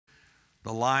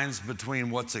The lines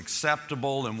between what's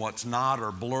acceptable and what's not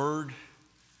are blurred.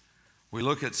 We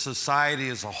look at society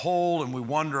as a whole and we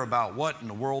wonder about what in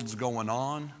the world's going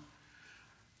on.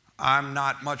 I'm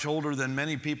not much older than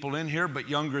many people in here, but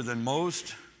younger than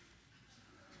most.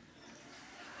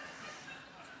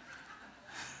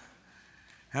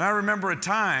 And I remember a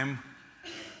time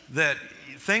that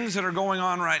things that are going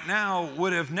on right now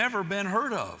would have never been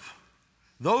heard of.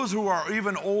 Those who are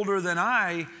even older than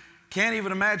I can't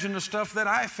even imagine the stuff that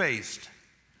I faced.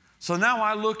 So now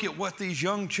I look at what these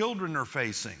young children are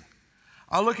facing.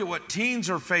 I look at what teens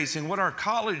are facing, what our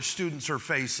college students are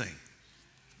facing.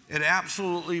 It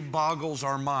absolutely boggles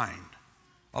our mind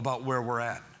about where we're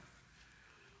at.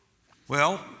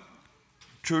 Well,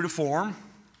 true to form,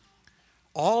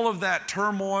 all of that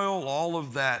turmoil, all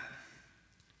of that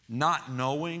not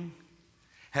knowing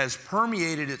has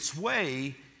permeated its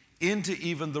way into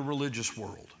even the religious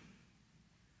world.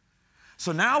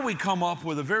 So now we come up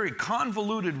with a very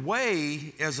convoluted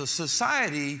way as a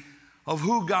society of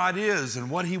who God is and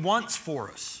what He wants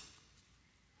for us.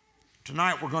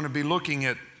 Tonight we're going to be looking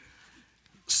at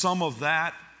some of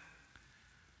that.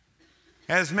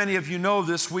 As many of you know,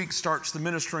 this week starts the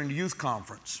Ministering to Youth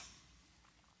Conference.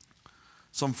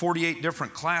 Some 48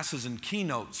 different classes and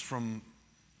keynotes from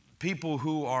people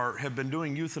who have been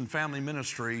doing youth and family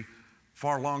ministry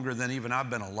far longer than even I've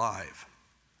been alive.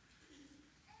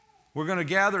 We're going to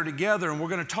gather together and we're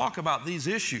going to talk about these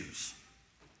issues.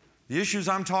 The issues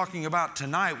I'm talking about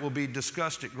tonight will be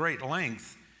discussed at great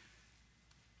length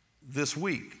this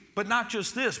week. But not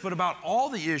just this, but about all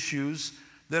the issues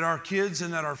that our kids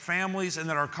and that our families and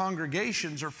that our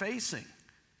congregations are facing.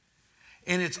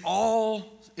 And it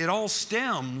all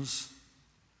stems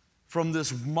from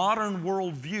this modern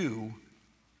worldview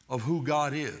of who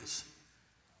God is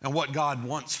and what God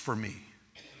wants for me.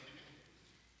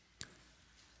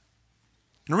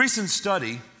 In a recent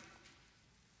study,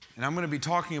 and I'm going to be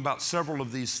talking about several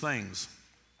of these things,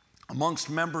 amongst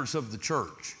members of the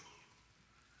church,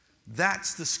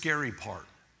 that's the scary part,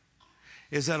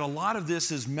 is that a lot of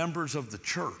this is members of the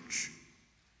church.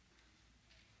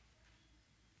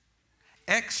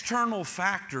 External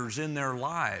factors in their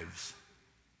lives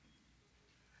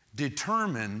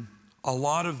determine a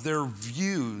lot of their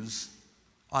views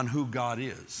on who God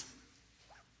is.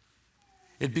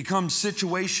 It becomes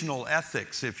situational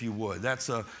ethics, if you would. That's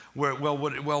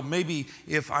maybe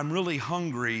if I'm really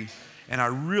hungry and I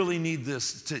really need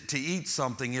this to eat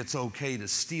something, it's okay to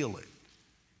steal it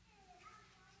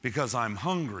because I'm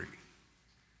hungry.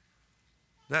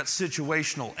 That's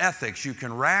situational ethics. You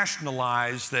can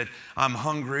rationalize that I'm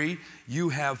hungry, you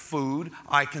have food,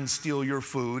 I can steal your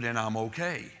food, and I'm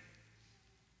okay.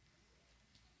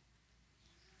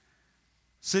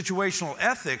 Situational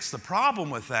ethics, the problem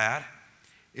with that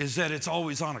is that it's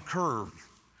always on a curve.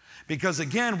 Because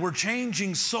again, we're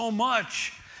changing so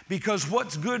much because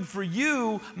what's good for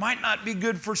you might not be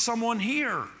good for someone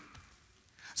here.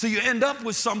 So you end up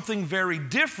with something very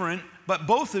different, but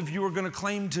both of you are going to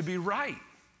claim to be right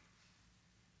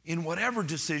in whatever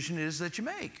decision it is that you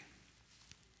make.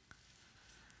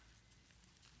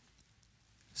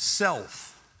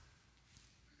 Self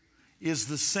is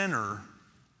the center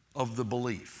of the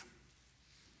belief.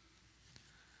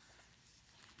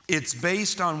 It's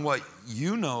based on what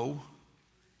you know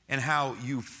and how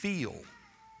you feel.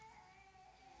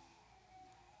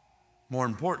 More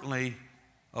importantly,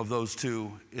 of those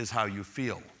two is how you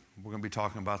feel. We're going to be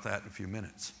talking about that in a few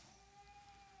minutes.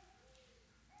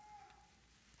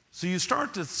 So you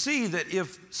start to see that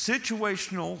if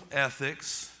situational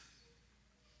ethics,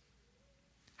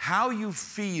 how you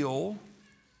feel,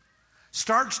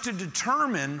 starts to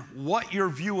determine what your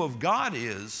view of God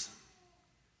is,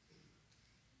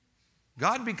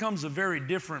 God becomes a very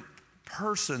different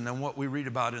person than what we read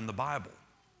about in the Bible.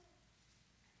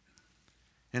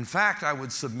 In fact, I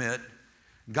would submit,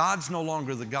 God's no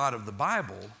longer the God of the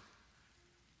Bible,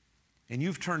 and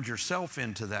you've turned yourself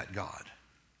into that God.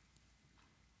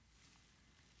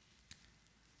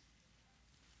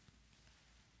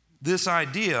 This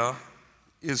idea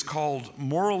is called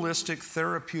moralistic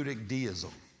therapeutic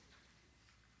deism.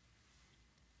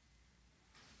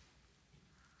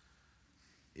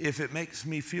 If it makes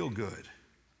me feel good.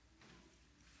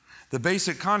 The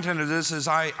basic content of this is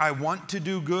I want to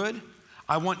do good,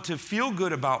 I want to feel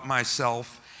good about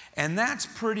myself, and that's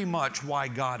pretty much why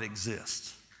God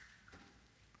exists.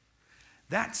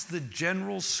 That's the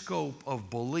general scope of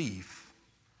belief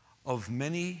of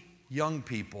many young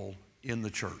people in the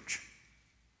church.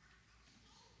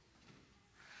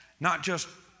 Not just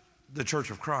the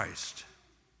Church of Christ,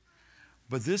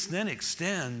 but this then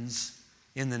extends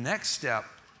in the next step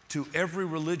to every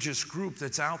religious group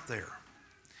that's out there.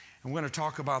 And we're going to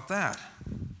talk about that.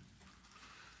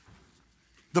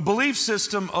 The belief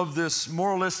system of this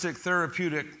moralistic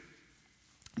therapeutic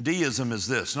deism is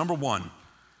this. Number one,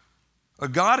 a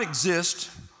God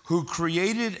exists who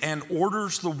created and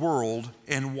orders the world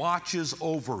and watches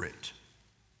over it.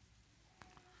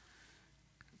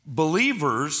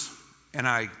 Believers, and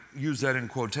I use that in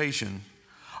quotation,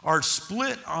 are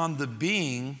split on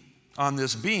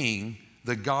this being,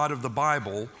 the God of the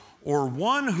Bible, or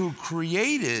one who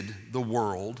created the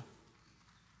world,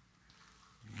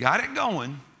 got it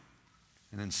going,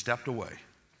 and then stepped away.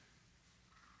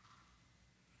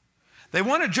 They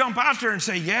want to jump out there and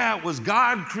say, yeah, it was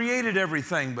God created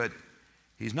everything, but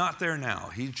he's not there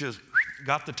now. He's just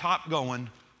got the top going.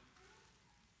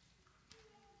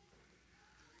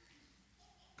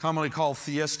 Commonly called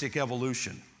theistic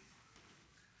evolution.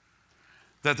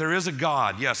 That there is a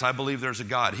God. Yes, I believe there's a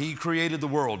God. He created the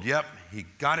world. Yep, he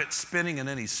got it spinning and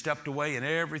then he stepped away, and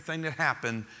everything that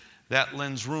happened, that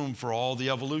lends room for all the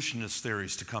evolutionist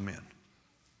theories to come in.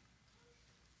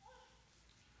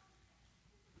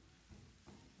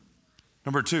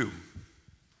 Number two,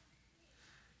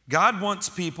 God wants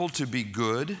people to be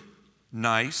good,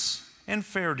 nice, and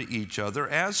fair to each other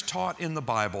as taught in the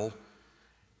Bible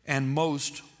and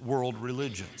most world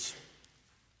religions.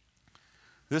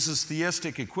 This is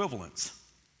theistic equivalence.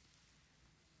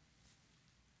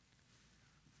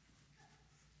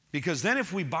 Because then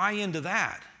if we buy into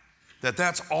that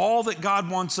that's all that God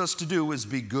wants us to do is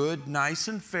be good, nice,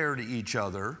 and fair to each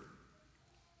other,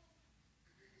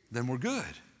 then we're good.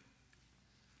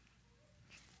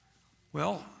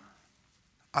 Well,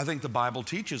 I think the Bible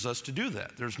teaches us to do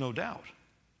that. There's no doubt.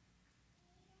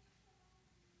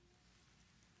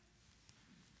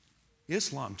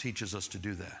 Islam teaches us to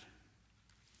do that.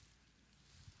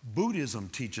 Buddhism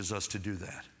teaches us to do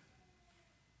that.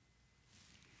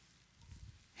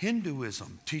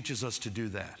 Hinduism teaches us to do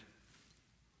that.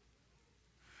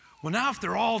 Well, now if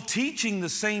they're all teaching the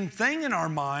same thing in our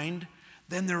mind,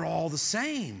 then they're all the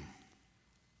same.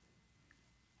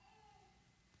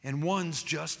 And one's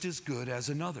just as good as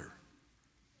another.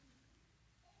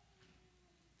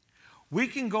 We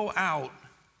can go out,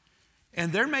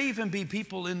 and there may even be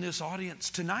people in this audience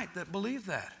tonight that believe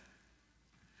that.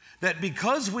 That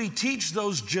because we teach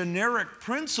those generic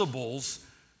principles,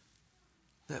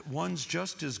 that one's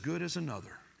just as good as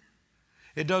another.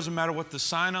 It doesn't matter what the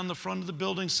sign on the front of the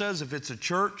building says. If it's a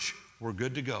church, we're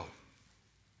good to go.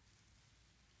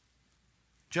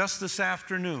 Just this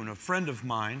afternoon, a friend of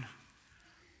mine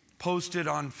posted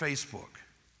on Facebook.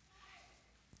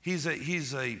 He's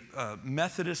a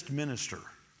Methodist minister.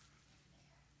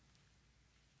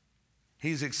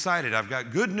 He's excited. I've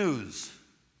got good news.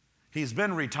 He's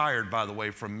been retired, by the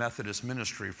way, from Methodist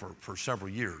ministry for several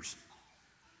years.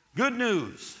 Good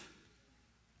news.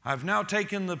 I've now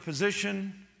taken the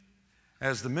position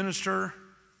as the minister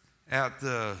at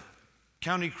the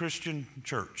County Christian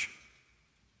Church.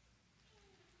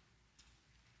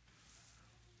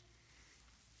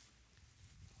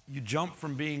 You jump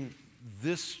from being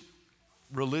this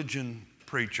religion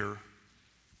preacher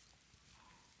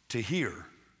to here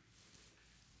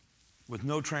with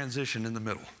no transition in the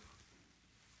middle.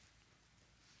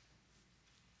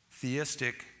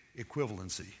 Theistic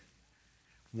equivalency.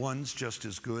 One's just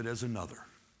as good as another.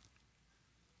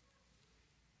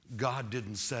 God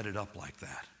didn't set it up like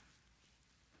that.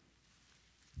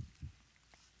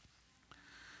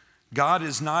 God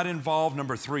is not involved,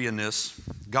 number three in this,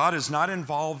 God is not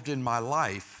involved in my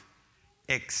life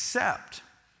except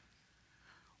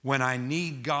when I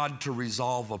need God to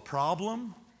resolve a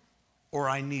problem or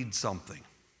I need something.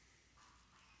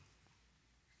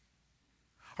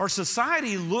 Our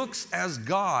society looks at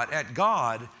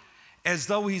God as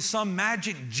though he's some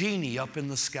magic genie up in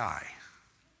the sky.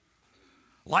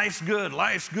 Life's good,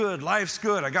 life's good, life's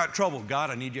good. I got trouble. God,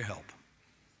 I need your help.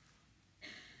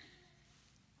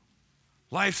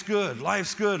 Life's good,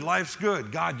 life's good, life's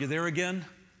good. God, you there again?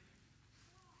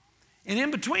 And in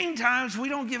between times, we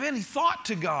don't give any thought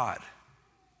to God.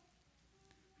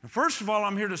 First of all,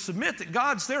 I'm here to submit that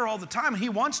God's there all the time. He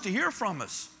wants to hear from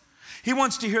us. He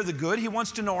wants to hear the good. He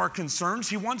wants to know our concerns.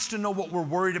 He wants to know what we're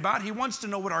worried about. He wants to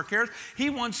know what our cares. He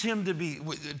wants him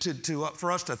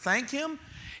for us to thank him.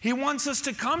 He wants us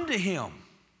to come to him.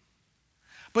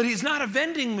 But he's not a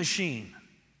vending machine.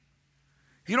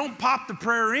 You don't pop the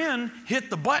prayer in, hit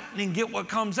the button, and get what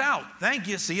comes out. Thank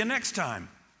you. See you next time.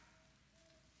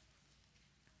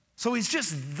 So he's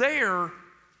just there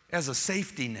as a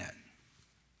safety net.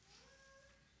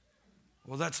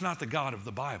 Well, that's not the God of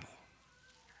the Bible.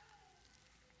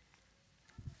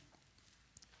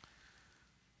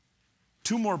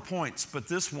 Two more points, but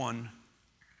this one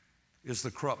is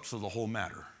the crux of the whole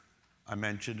matter. I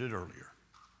mentioned it earlier.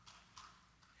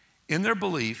 In their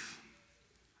belief,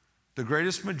 the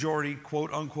greatest majority,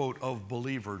 quote unquote, of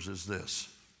believers is this: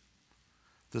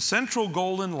 the central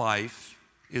goal in life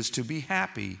is to be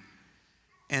happy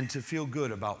and to feel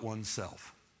good about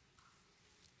oneself.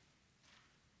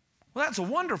 Well, that's a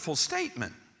wonderful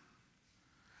statement.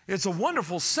 It's a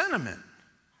wonderful sentiment.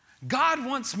 God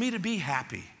wants me to be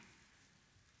happy.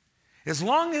 As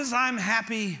long as I'm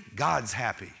happy, God's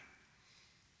happy.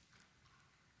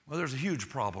 Well, there's a huge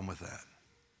problem with that.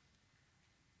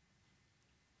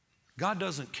 God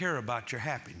doesn't care about your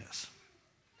happiness.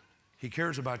 He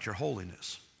cares about your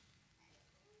holiness.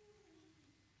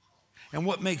 And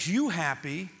what makes you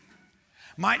happy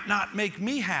might not make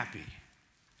me happy.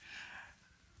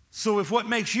 So if what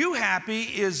makes you happy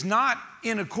is not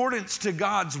in accordance to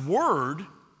God's word,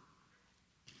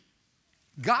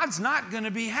 God's not going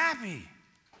to be happy.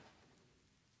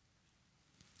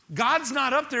 God's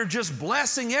not up there just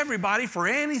blessing everybody for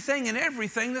anything and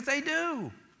everything that they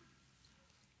do.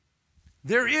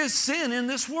 There is sin in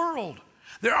this world.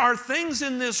 There are things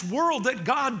in this world that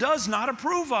God does not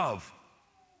approve of.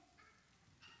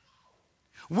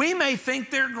 We may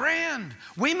think they're grand.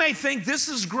 We may think this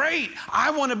is great.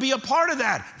 I want to be a part of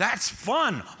that. That's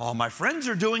fun. All my friends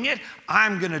are doing it.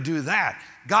 I'm going to do that.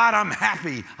 God, I'm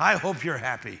happy. I hope you're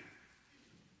happy.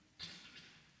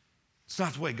 It's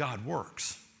not the way God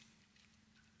works.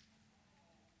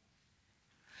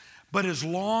 But as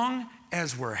long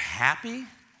as we're happy,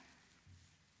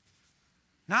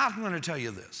 now I'm going to tell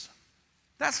you this.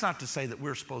 That's not to say that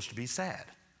we're supposed to be sad.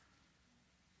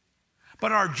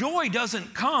 But our joy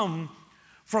doesn't come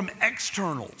from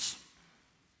externals.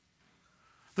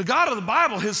 The God of the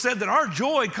Bible has said that our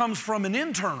joy comes from an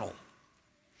internal.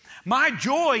 My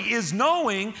joy is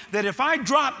knowing that if I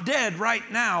drop dead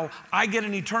right now, I get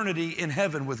an eternity in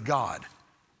heaven with God.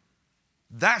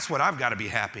 That's what I've got to be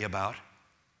happy about.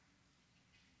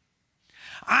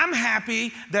 I'm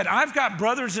happy that I've got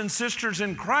brothers and sisters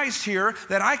in Christ here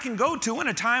that I can go to in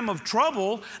a time of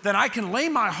trouble, that I can lay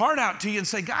my heart out to you and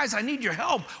say, guys, I need your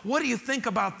help. What do you think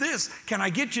about this? Can I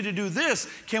get you to do this?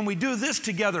 Can we do this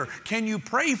together? Can you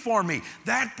pray for me?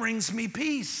 That brings me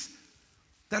peace.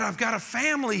 That I've got a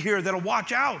family here that'll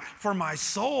watch out for my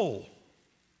soul.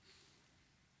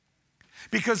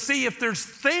 Because see, if there's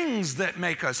things that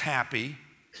make us happy,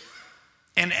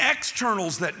 and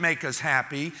externals that make us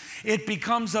happy, it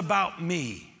becomes about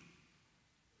me.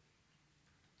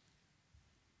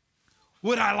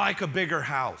 Would I like a bigger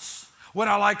house? Would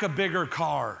I like a bigger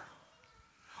car?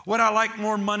 Would I like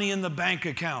more money in the bank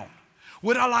account?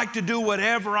 Would I like to do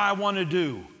whatever I want to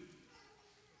do?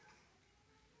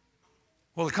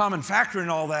 Well, the common factor in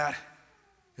all that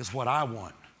is what I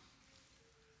want.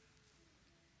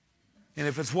 And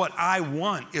if it's what I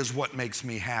want is what makes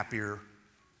me happier,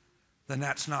 then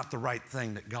that's not the right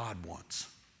thing that God wants.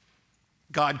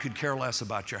 God could care less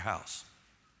about your house.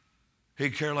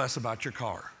 He'd care less about your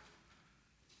car.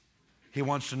 He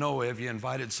wants to know, have you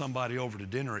invited somebody over to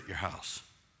dinner at your house?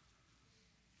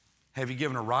 Have you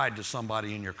given a ride to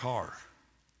somebody in your car?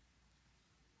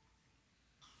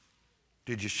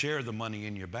 Did you share the money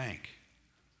in your bank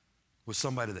with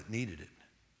somebody that needed it?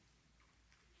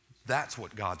 That's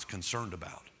what God's concerned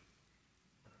about.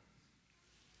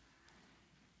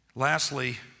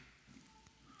 Lastly,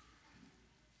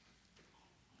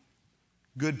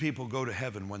 good people go to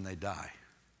heaven when they die.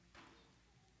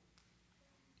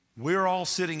 We're all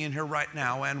sitting in here right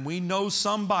now, and we know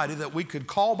somebody that we could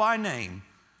call by name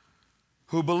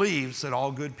who believes that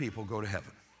all good people go to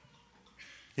heaven.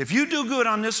 If you do good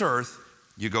on this earth,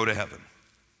 you go to heaven.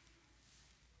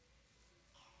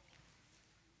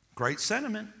 Great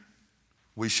sentiment.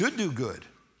 We should do good.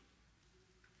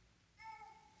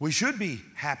 We should be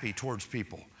happy towards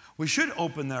people. We should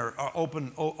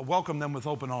welcome them with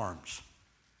open arms.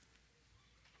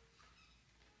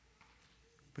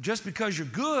 But just because you're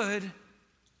good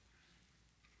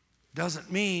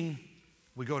doesn't mean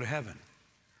we go to heaven.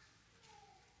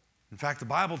 In fact, the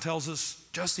Bible tells us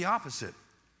just the opposite.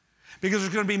 Because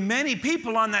there's going to be many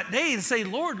people on that day that say,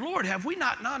 Lord, Lord, have we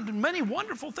not done many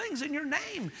wonderful things in your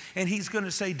name? And he's going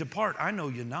to say, depart, I know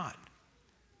you not.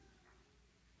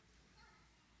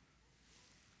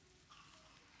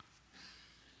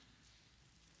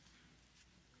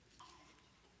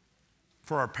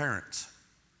 For our parents,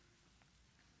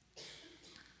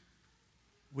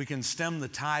 we can stem the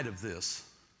tide of this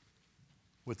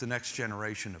with the next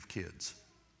generation of kids.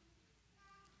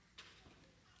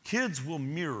 Kids will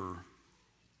mirror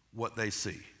what they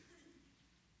see.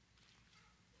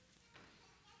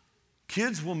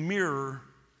 Kids will mirror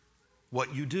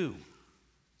what you do.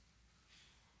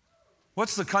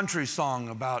 What's the country song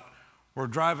about we're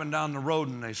driving down the road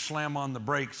and they slam on the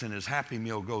brakes and his Happy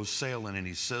Meal goes sailing and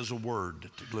he says a word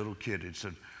to the little kid. He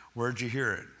said, "Where'd you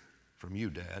hear it?" "From you,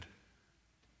 Dad."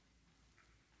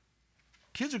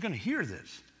 Kids are going to hear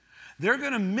this. They're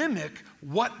going to mimic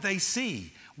what they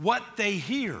see, what they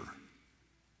hear.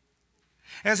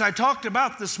 As I talked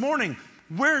about this morning,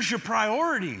 where's your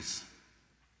priorities?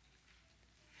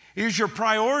 Is your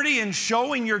priority in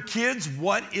showing your kids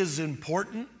what is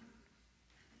important?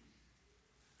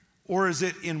 Or is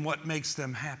it in what makes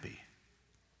them happy?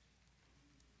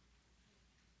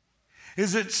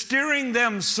 Is it steering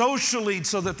them socially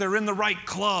so that they're in the right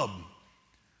club?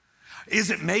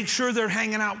 Is it make sure they're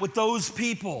hanging out with those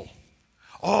people?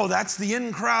 Oh, that's the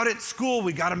in crowd at school.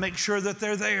 We got to make sure that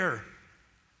they're there.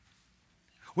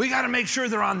 We got to make sure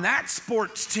they're on that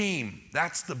sports team.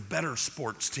 That's the better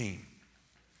sports team.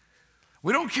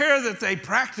 We don't care that they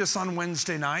practice on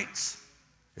Wednesday nights,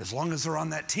 as long as they're on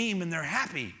that team and they're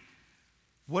happy.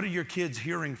 What are your kids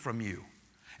hearing from you?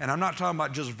 And I'm not talking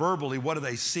about just verbally. What are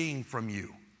they seeing from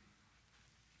you?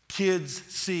 Kids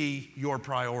see your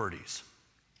priorities.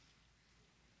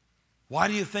 Why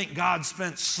do you think God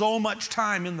spent so much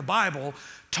time in the Bible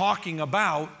talking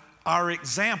about our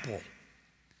example?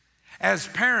 As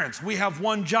parents, we have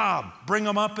one job: bring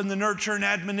them up in the nurture and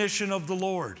admonition of the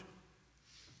Lord.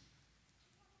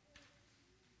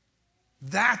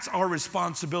 That's our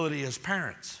responsibility as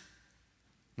parents.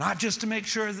 Not just to make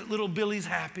sure that little Billy's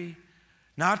happy,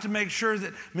 not to make sure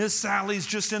that Miss Sally's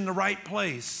just in the right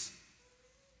place.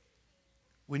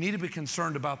 We need to be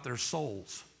concerned about their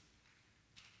souls.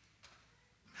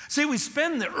 See, we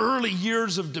spend the early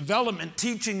years of development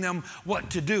teaching them what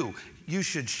to do. You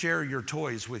should share your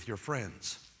toys with your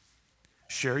friends.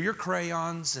 Share your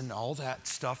crayons and all that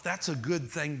stuff. That's a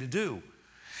good thing to do.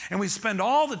 And we spend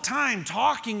all the time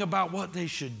talking about what they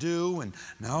should do and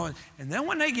then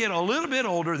when they get a little bit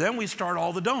older, then we start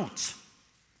all the don'ts.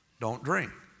 Don't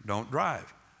drink, don't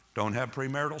drive, don't have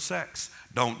premarital sex,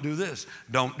 don't do this,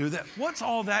 don't do that. What's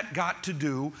all that got to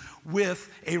do with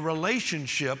a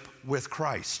relationship with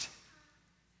Christ?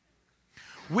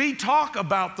 We talk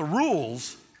about the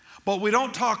rules, but we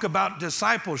don't talk about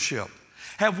discipleship.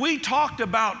 Have we talked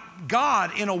about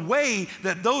God in a way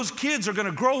that those kids are going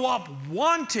to grow up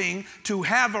wanting to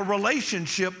have a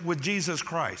relationship with Jesus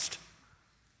Christ?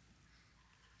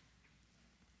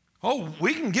 Oh,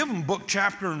 we can give them book,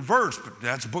 chapter, and verse, but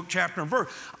that's book, chapter, and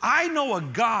verse. I know a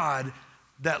God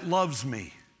that loves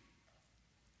me.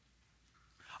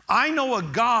 I know a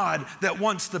God that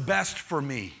wants the best for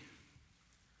me.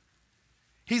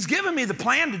 He's given me the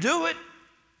plan to do it.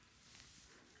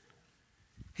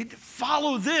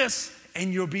 Follow this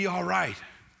and you'll be all right.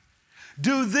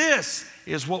 Do this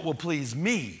is what will please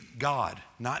me, God,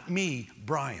 not me,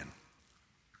 Brian.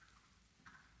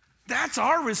 That's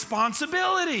our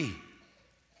responsibility.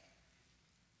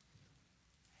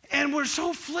 And we're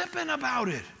so flippant about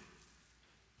it.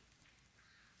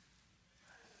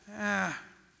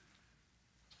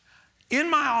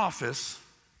 In my office,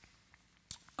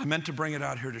 I meant to bring it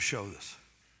out here to show this.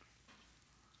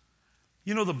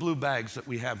 You know the blue bags that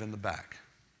we have in the back?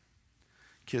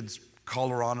 Kids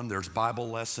color on them. There's Bible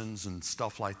lessons and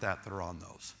stuff like that that are on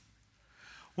those.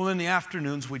 Well, in the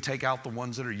afternoons, we take out the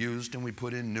ones that are used and we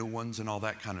put in new ones and all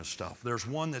that kind of stuff. There's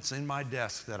one that's in my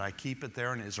desk that I keep it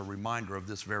there and is a reminder of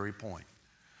this very point.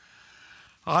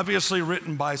 Obviously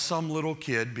written by some little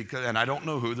kid, and I don't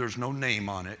know who, there's no name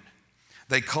on it.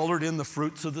 They colored in the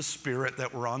fruits of the Spirit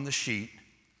that were on the sheet.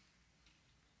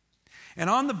 And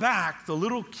on the back, the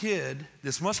little kid,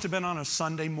 this must have been on a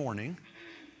Sunday morning,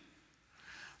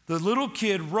 the little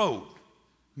kid wrote,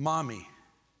 "Mommy,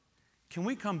 can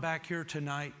we come back here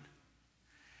tonight?"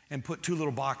 and put two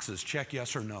little boxes, check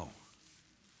yes or no.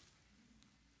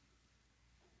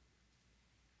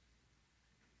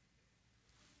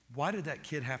 Why did that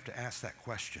kid have to ask that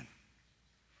question?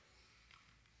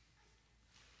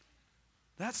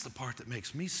 That's the part that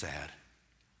makes me sad.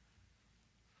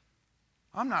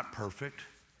 I'm not perfect.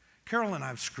 Carol and I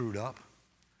have screwed up.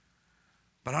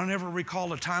 But I never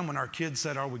recall a time when our kids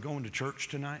said, "Are we going to church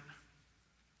tonight?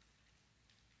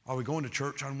 Are we going to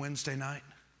church on Wednesday night?"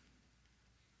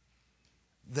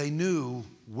 They knew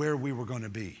where we were going to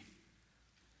be.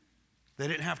 They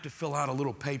didn't have to fill out a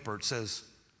little paper that says,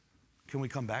 "Can we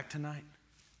come back tonight?"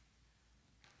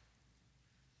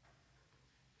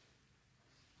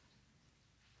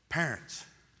 Parents,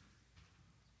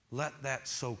 let that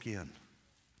soak in.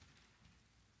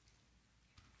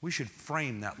 We should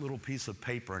frame that little piece of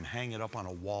paper and hang it up on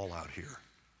a wall out here.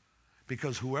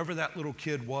 Because whoever that little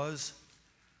kid was,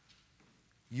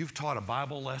 you've taught a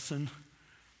Bible lesson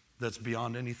that's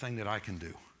beyond anything that I can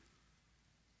do.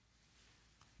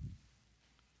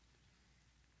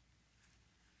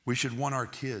 We should want our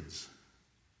kids.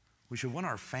 We should want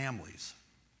our families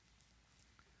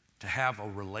to have a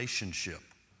relationship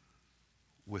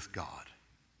with God.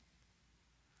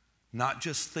 Not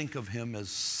just think of him as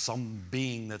some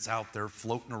being that's out there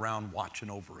floating around watching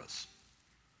over us.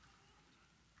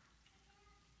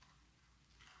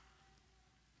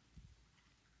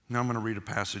 Now I'm going to read a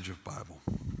passage of Bible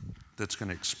that's going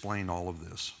to explain all of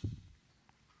this.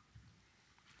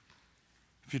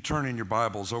 If you turn in your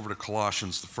Bibles over to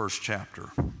Colossians, the first chapter,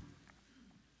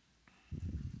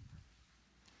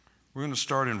 we're going to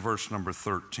start in verse number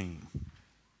 13.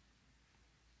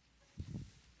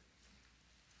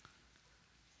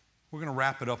 We're going to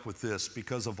wrap it up with this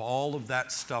because of all of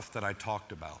that stuff that I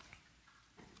talked about.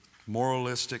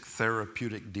 Moralistic,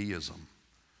 therapeutic deism,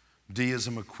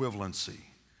 deism equivalency.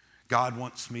 God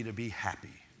wants me to be happy.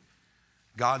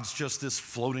 God's just this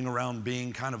floating around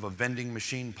being, kind of a vending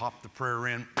machine, pop the prayer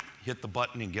in, hit the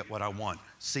button and get what I want.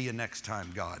 See you next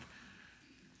time, God.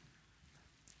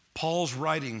 Paul's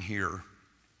writing here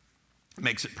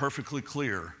makes it perfectly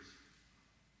clear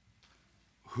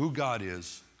who God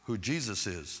is, who Jesus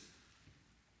is,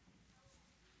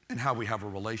 and how we have a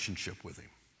relationship with him.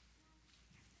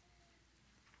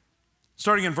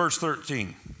 Starting in verse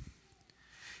 13.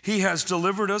 He has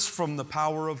delivered us from the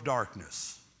power of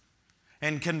darkness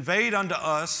and conveyed unto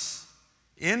us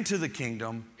into the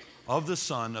kingdom of the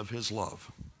Son of his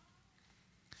love,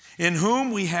 in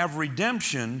whom we have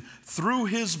redemption through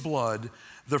his blood,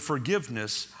 the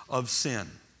forgiveness of sin.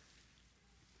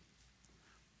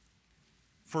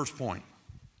 First point.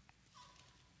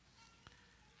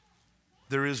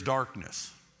 There is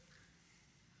darkness.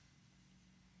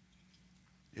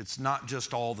 It's not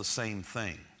just all the same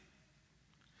thing.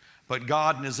 But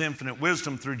God in his infinite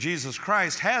wisdom through Jesus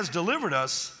Christ has delivered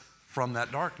us from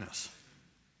that darkness.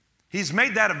 He's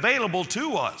made that available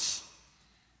to us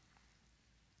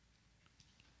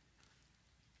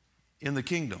in the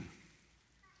kingdom.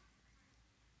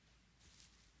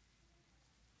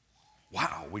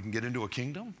 Wow, we can get into a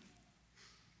kingdom?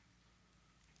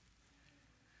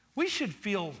 We should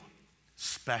feel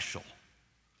special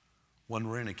when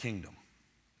we're in a kingdom.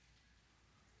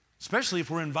 Especially if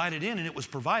we're invited in and it was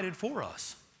provided for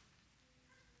us.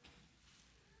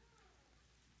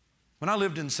 When I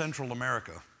lived in Central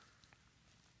America,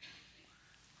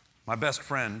 my best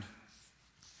friend,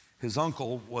 his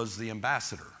uncle was the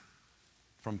ambassador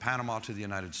from Panama to the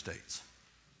United States.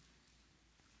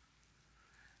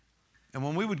 And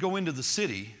when we would go into the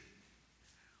city,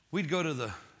 we'd go to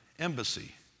the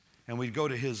embassy and we'd go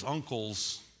to his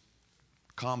uncle's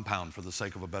compound, for the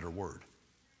sake of a better word.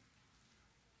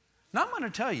 Now, I'm going to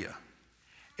tell you,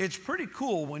 it's pretty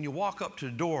cool when you walk up to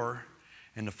the door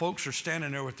and the folks are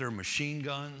standing there with their machine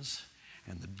guns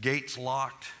and the gate's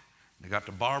locked. They got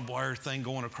the barbed wire thing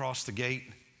going across the gate.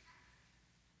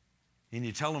 And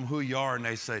you tell them who you are and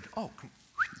they say, oh,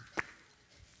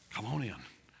 come on in.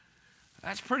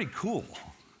 That's pretty cool.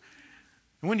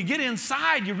 And when you get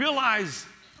inside, you realize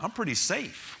I'm pretty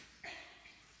safe.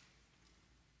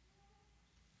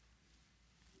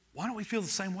 Why don't we feel the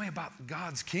same way about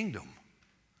God's kingdom?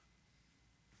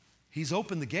 He's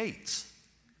opened the gates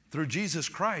through Jesus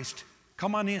Christ.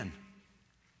 Come on in.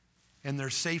 And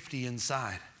there's safety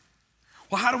inside.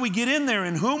 Well, how do we get in there?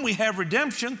 In whom we have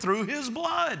redemption through his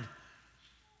blood.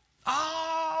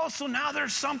 Oh, so now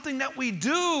there's something that we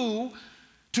do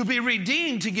to be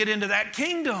redeemed to get into that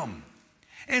kingdom.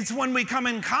 It's when we come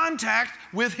in contact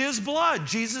with his blood,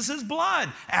 Jesus' blood.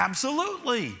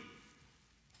 Absolutely.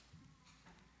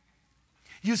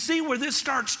 You see where this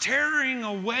starts tearing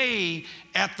away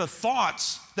at the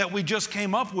thoughts that we just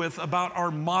came up with about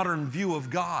our modern view of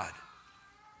God.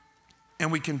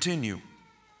 And we continue.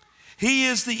 He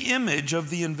is the image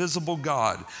of the invisible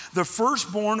God, the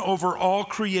firstborn over all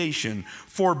creation.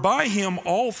 For by him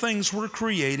all things were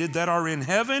created that are in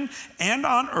heaven and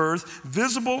on earth,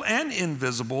 visible and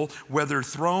invisible, whether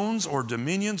thrones or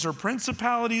dominions or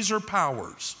principalities or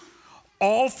powers.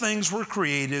 All things were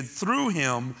created through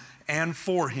him and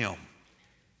for him.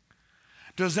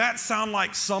 Does that sound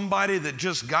like somebody that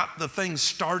just got the thing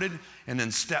started and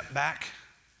then stepped back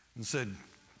and said,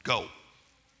 go?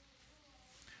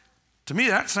 To me,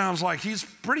 that sounds like he's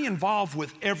pretty involved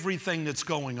with everything that's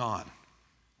going on.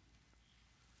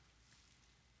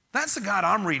 That's the God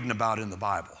I'm reading about in the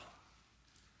Bible.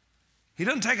 He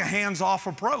doesn't take a hands-off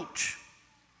approach.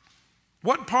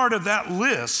 What part of that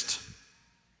list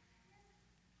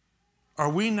do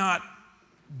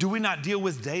we not deal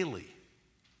with daily?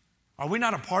 Are we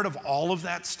not a part of all of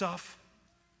that stuff?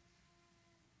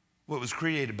 Well, it was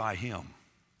created by him.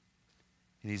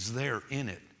 And he's there in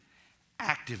it,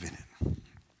 active in it.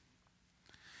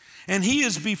 And he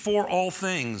is before all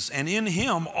things, and in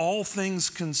him all things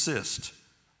consist.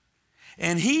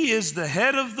 And he is the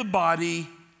head of the body,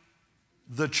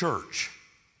 the church,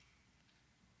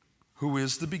 who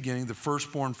is the beginning, the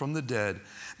firstborn from the dead,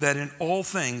 that in all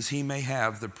things he may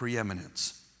have the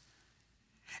preeminence.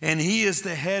 And he is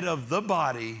the head of the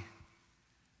body,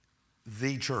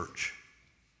 the church.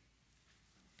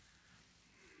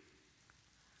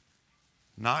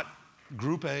 Not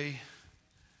group A,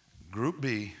 group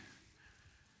B,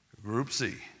 group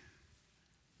C.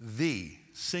 The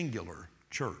singular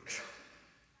church.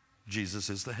 Jesus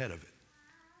is the head of it.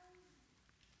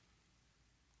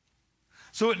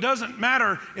 So it doesn't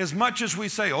matter as much as we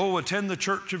say, oh, attend the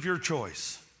church of your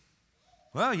choice.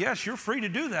 Well, yes, you're free to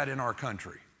do that in our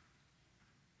country.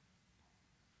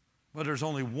 But there's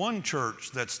only one church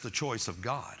that's the choice of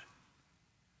God.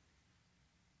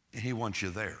 And he wants you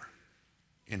there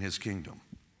in his kingdom.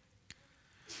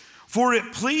 For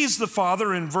it pleased the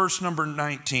Father, in verse number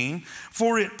 19,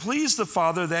 for it pleased the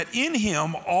Father that in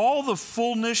him all the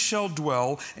fullness shall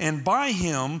dwell, and by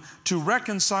him to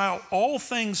reconcile all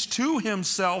things to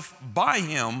himself by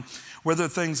him, whether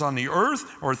things on the earth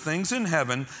or things in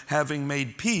heaven, having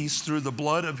made peace through the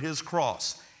blood of his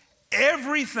cross.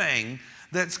 Everything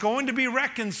that's going to be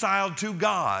reconciled to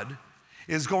God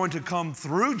is going to come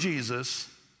through Jesus,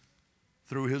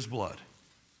 through his blood.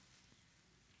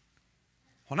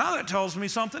 Well, now that tells me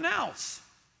something else.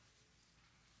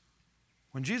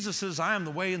 When Jesus says, I am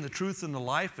the way and the truth and the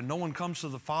life, and no one comes to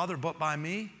the Father but by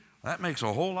me, that makes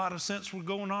a whole lot of sense what's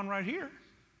going on right here.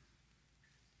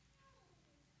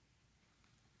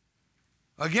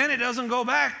 Again, it doesn't go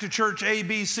back to church A,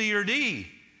 B, C, or D.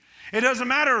 It doesn't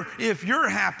matter if you're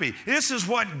happy. This is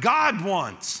what God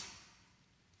wants.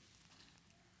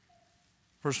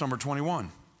 Verse number 21.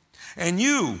 And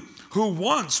you who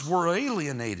once were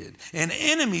alienated and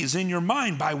enemies in your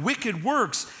mind by wicked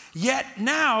works, yet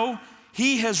now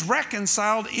he has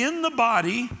reconciled in the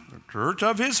body, the church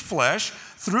of his flesh,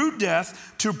 through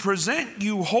death, to present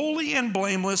you holy and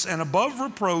blameless and above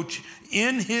reproach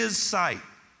in his sight.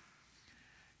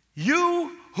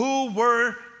 You who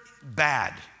were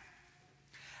bad.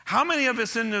 How many of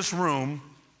us in this room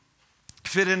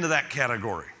fit into that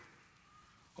category?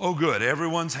 Oh, good.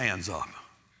 Everyone's hands up.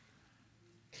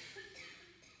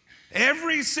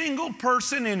 Every single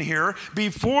person in here,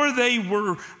 before they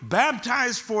were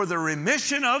baptized for the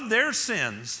remission of their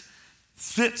sins,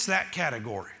 fits that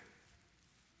category.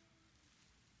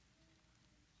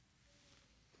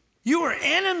 You are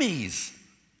enemies.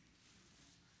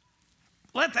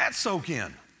 Let that soak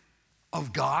in.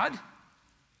 Of God.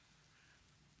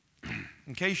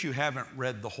 In case you haven't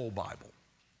read the whole Bible,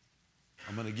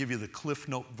 I'm going to give you the Cliff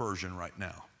Note version right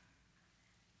now.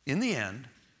 In the end,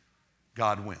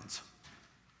 God wins.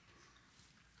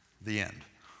 The end.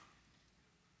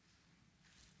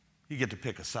 You get to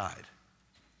pick a side.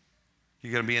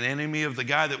 You're going to be an enemy of the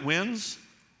guy that wins,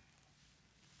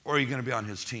 or are you going to be on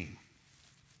his team?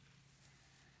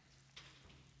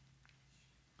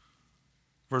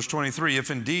 Verse 23, if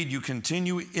indeed you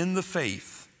continue in the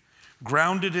faith,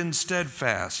 grounded and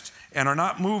steadfast, and are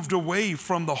not moved away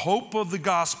from the hope of the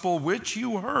gospel which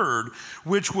you heard,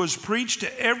 which was preached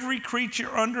to every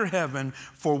creature under heaven,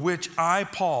 for which I,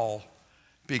 Paul,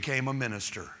 became a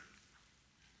minister.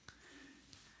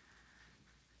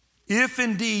 If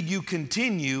indeed you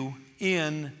continue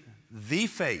in the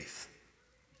faith,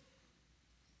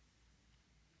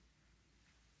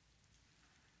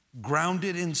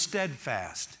 grounded and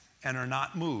steadfast, and are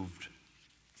not moved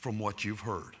from what you've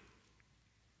heard,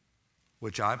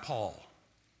 which I, Paul,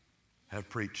 have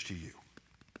preached to you.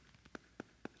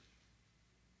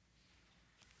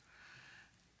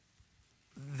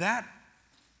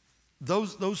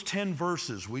 Those 10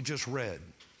 verses we just read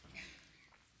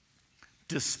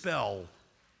dispel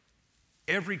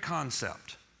every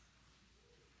concept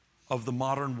of the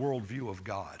modern worldview of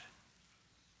God.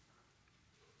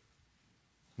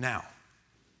 Now,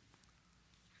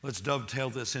 let's dovetail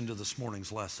this into this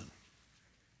morning's lesson.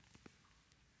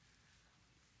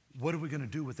 What are we going to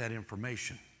do with that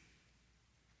information?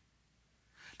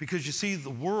 Because you see, the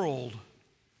world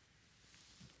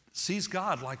sees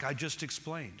God like I just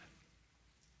explained.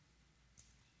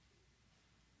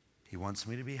 He wants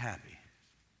me to be happy.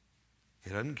 He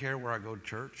doesn't care where I go to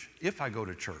church. If I go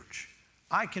to church,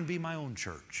 I can be my own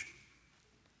church.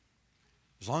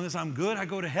 As long as I'm good, I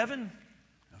go to heaven.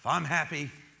 If I'm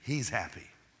happy, he's happy.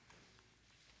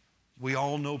 We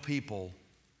all know people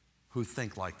who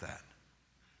think like that.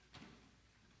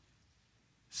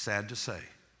 Sad to say.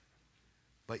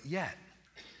 But yet,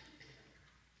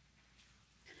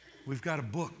 we've got a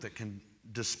book that can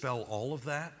dispel all of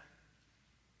that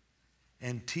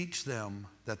and teach them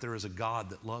that there is a God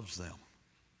that loves them.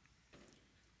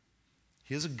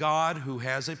 He is a God who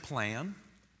has a plan.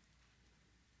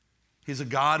 He's a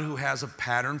God who has a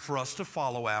pattern for us to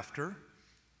follow after.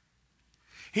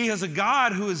 He is a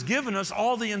God who has given us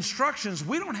all the instructions.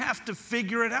 We don't have to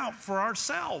figure it out for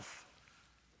ourselves.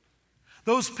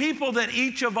 Those people that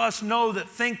each of us know that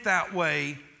think that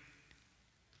way,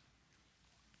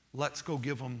 let's go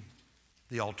give them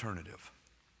the alternative.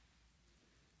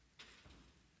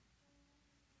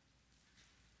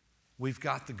 We've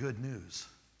got the good news.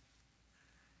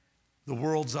 The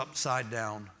world's upside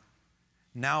down.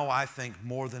 Now I think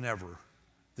more than ever,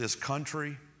 this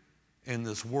country and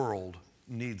this world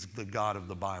needs the God of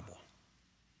the Bible.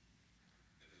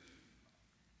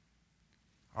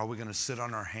 Are we going to sit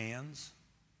on our hands,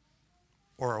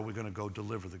 or are we going to go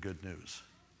deliver the good news?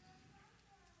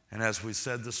 And as we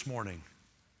said this morning,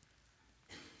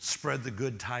 spread the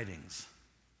good tidings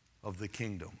of the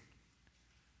kingdom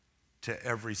to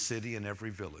every city and every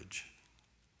village,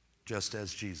 just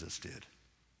as Jesus did.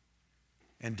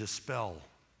 And dispel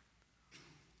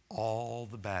all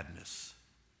the badness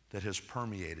that has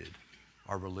permeated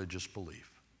our religious belief.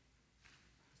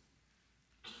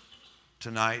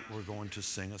 Tonight, we're going to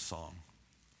sing a song.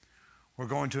 We're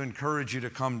going to encourage you to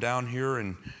come down here,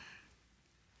 and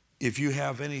if you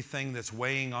have anything that's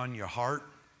weighing on your heart,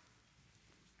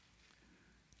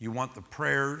 you want the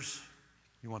prayers,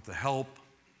 you want the help,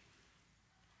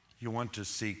 you want to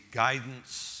seek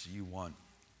guidance, you want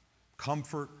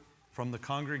comfort from the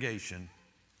congregation,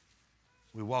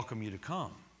 we welcome you to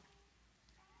come.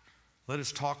 Let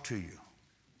us talk to you.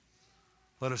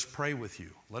 Let us pray with you.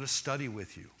 Let us study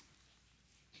with you.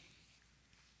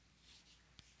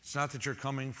 It's not that you're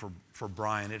coming for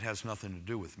Brian. It has nothing to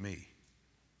do with me.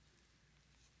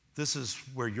 This is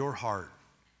where your heart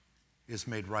is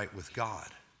made right with God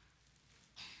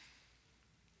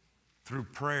through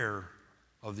prayer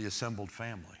of the assembled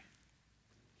family.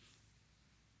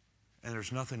 And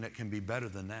there's nothing that can be better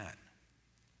than that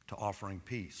to offering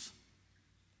peace.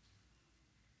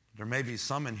 There may be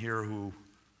some in here who,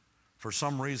 for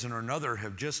some reason or another,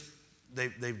 have just,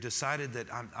 they've decided that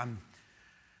I'm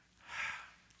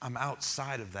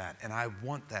outside of that and I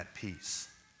want that peace.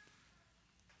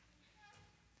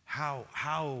 How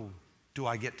do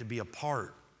I get to be a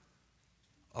part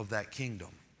of that kingdom?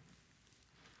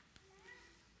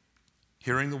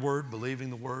 Hearing the word, believing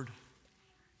the word,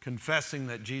 confessing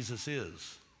that Jesus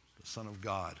is the Son of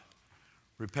God,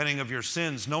 repenting of your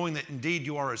sins, knowing that indeed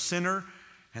you are a sinner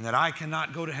and that I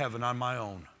cannot go to heaven on my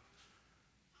own,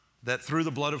 that through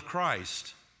the blood of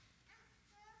Christ,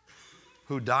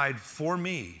 who died for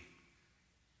me,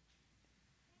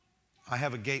 I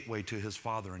have a gateway to his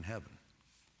Father in heaven.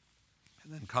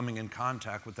 And then coming in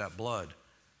contact with that blood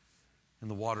in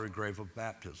the watery grave of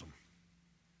baptism,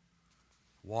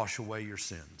 wash away your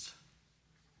sins.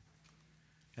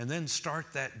 And then start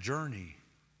that journey,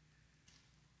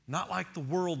 not like the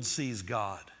world sees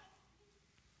God,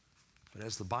 but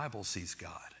as the Bible sees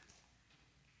God.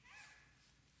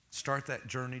 Start that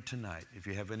journey tonight. If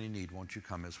you have any need, won't you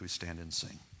come as we stand and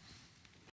sing?